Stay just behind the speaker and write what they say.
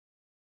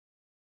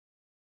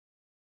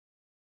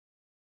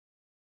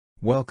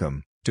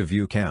Welcome to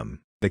ViewChem,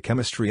 the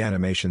Chemistry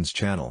Animations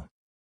channel.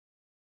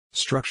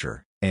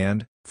 Structure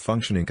and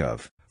functioning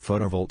of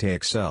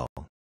photovoltaic cell.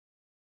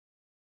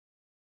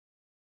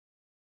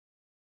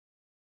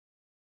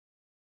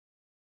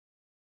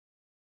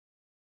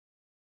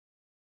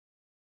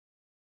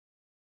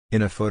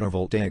 In a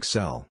photovoltaic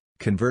cell,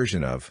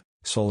 conversion of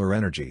solar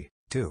energy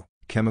to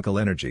chemical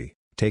energy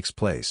takes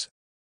place.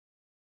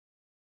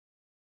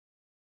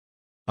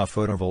 A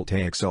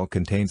photovoltaic cell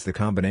contains the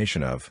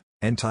combination of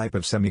N-type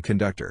of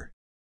semiconductor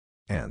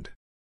and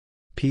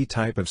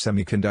P-type of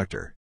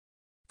semiconductor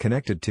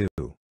connected to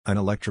an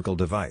electrical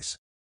device.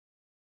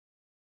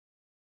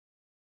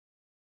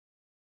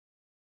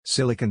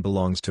 Silicon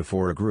belongs to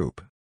 4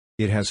 group.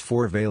 It has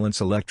 4 valence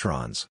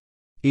electrons.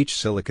 Each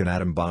silicon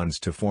atom bonds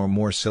to form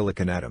more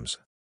silicon atoms.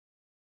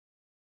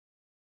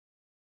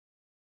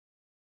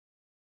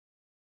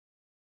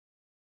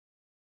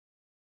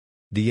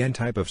 The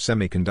N-type of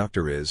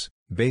semiconductor is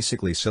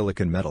basically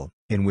silicon metal,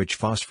 in which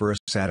phosphorus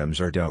atoms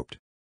are doped.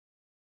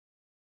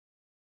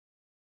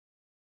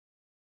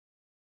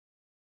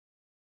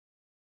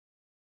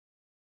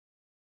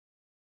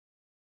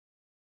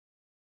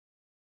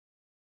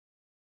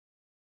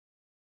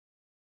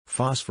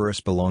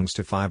 Phosphorus belongs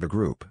to 5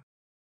 group.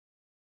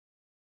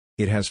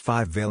 It has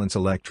 5 valence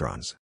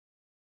electrons.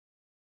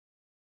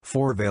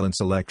 4 valence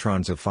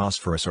electrons of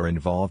phosphorus are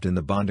involved in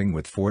the bonding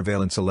with 4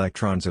 valence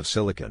electrons of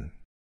silicon.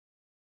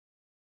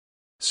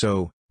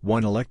 So,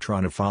 1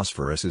 electron of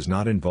phosphorus is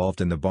not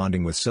involved in the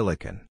bonding with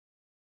silicon.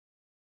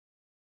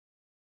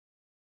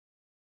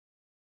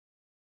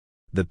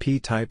 The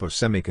P-type of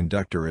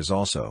semiconductor is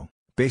also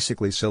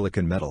basically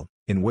silicon metal,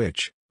 in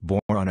which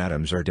boron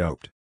atoms are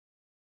doped.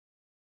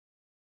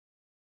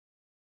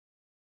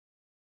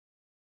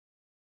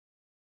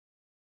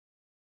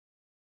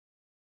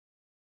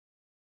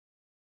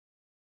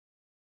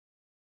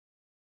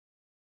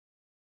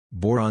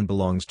 Boron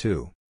belongs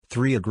to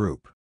 3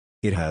 group.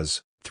 It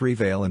has 3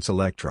 valence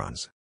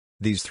electrons.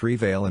 These 3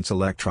 valence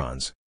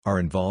electrons are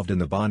involved in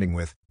the bonding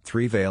with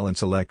 3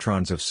 valence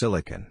electrons of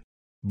silicon.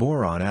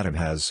 Boron atom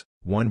has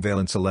 1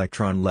 valence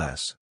electron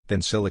less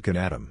than silicon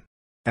atom.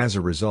 As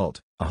a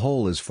result, a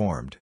hole is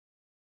formed.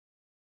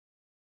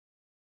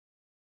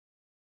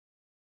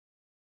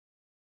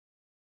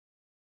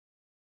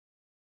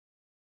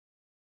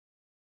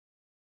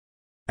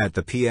 At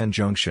the p-n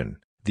junction,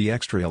 the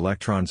extra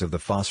electrons of the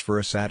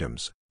phosphorus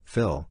atoms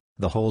fill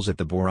the holes at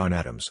the boron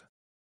atoms.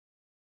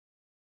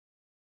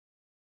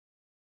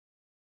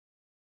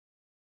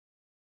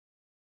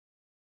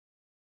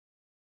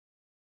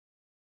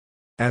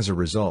 As a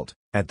result,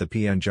 at the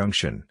p-n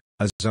junction,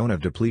 a zone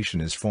of depletion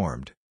is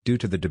formed, due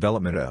to the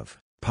development of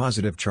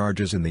positive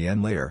charges in the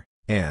n layer,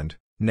 and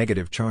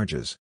negative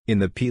charges in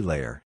the p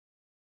layer.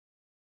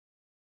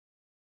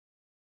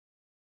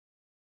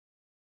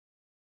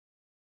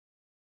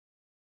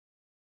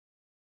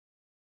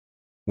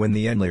 When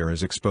the n layer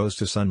is exposed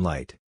to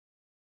sunlight,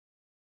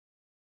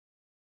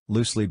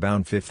 loosely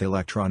bound 5th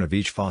electron of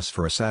each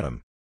phosphorus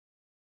atom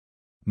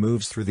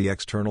moves through the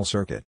external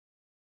circuit.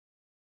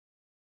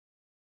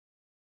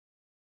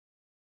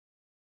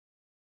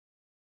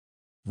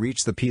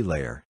 Reach the p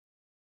layer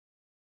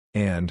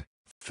and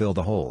fill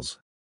the holes.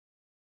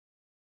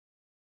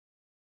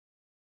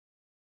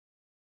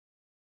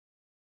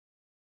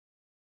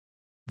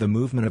 The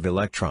movement of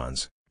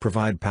electrons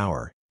provide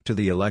power to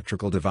the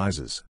electrical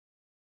devices.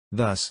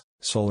 Thus,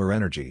 solar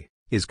energy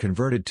is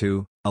converted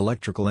to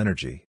electrical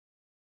energy.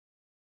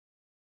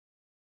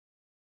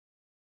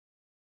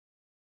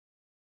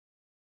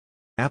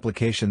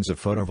 Applications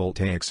of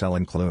photovoltaic cell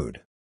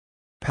include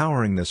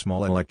powering the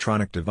small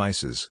electronic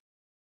devices,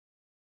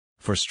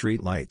 for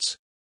street lights,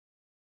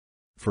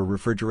 for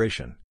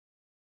refrigeration,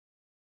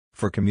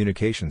 for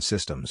communication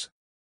systems,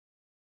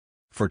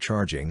 for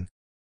charging,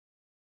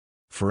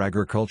 for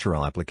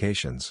agricultural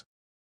applications,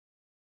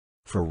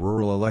 for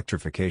rural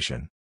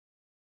electrification,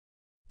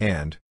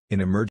 and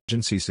in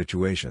emergency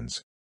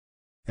situations.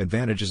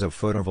 Advantages of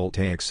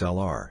photovoltaic cell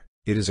are: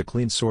 it is a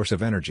clean source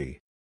of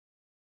energy,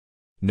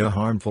 no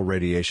harmful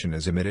radiation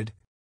is emitted,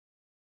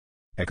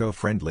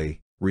 eco-friendly,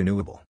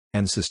 renewable,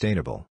 and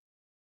sustainable,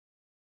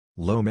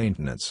 low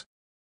maintenance,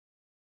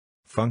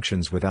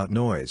 functions without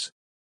noise,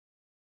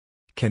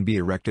 can be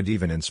erected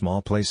even in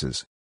small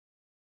places,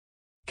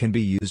 can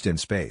be used in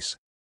space,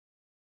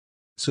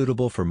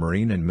 suitable for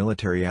marine and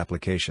military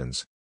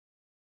applications,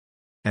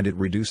 and it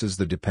reduces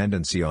the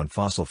dependency on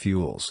fossil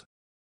fuels.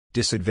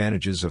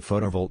 Disadvantages of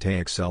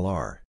photovoltaic cell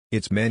are: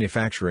 its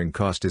manufacturing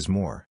cost is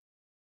more.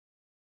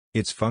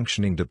 Its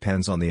functioning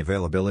depends on the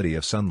availability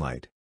of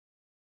sunlight.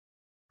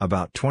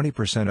 About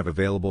 20% of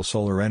available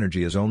solar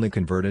energy is only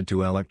converted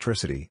to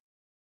electricity.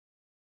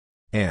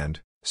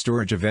 And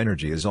storage of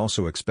energy is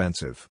also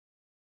expensive.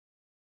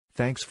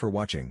 Thanks for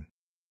watching.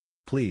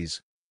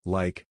 Please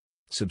like,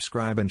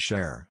 subscribe and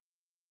share.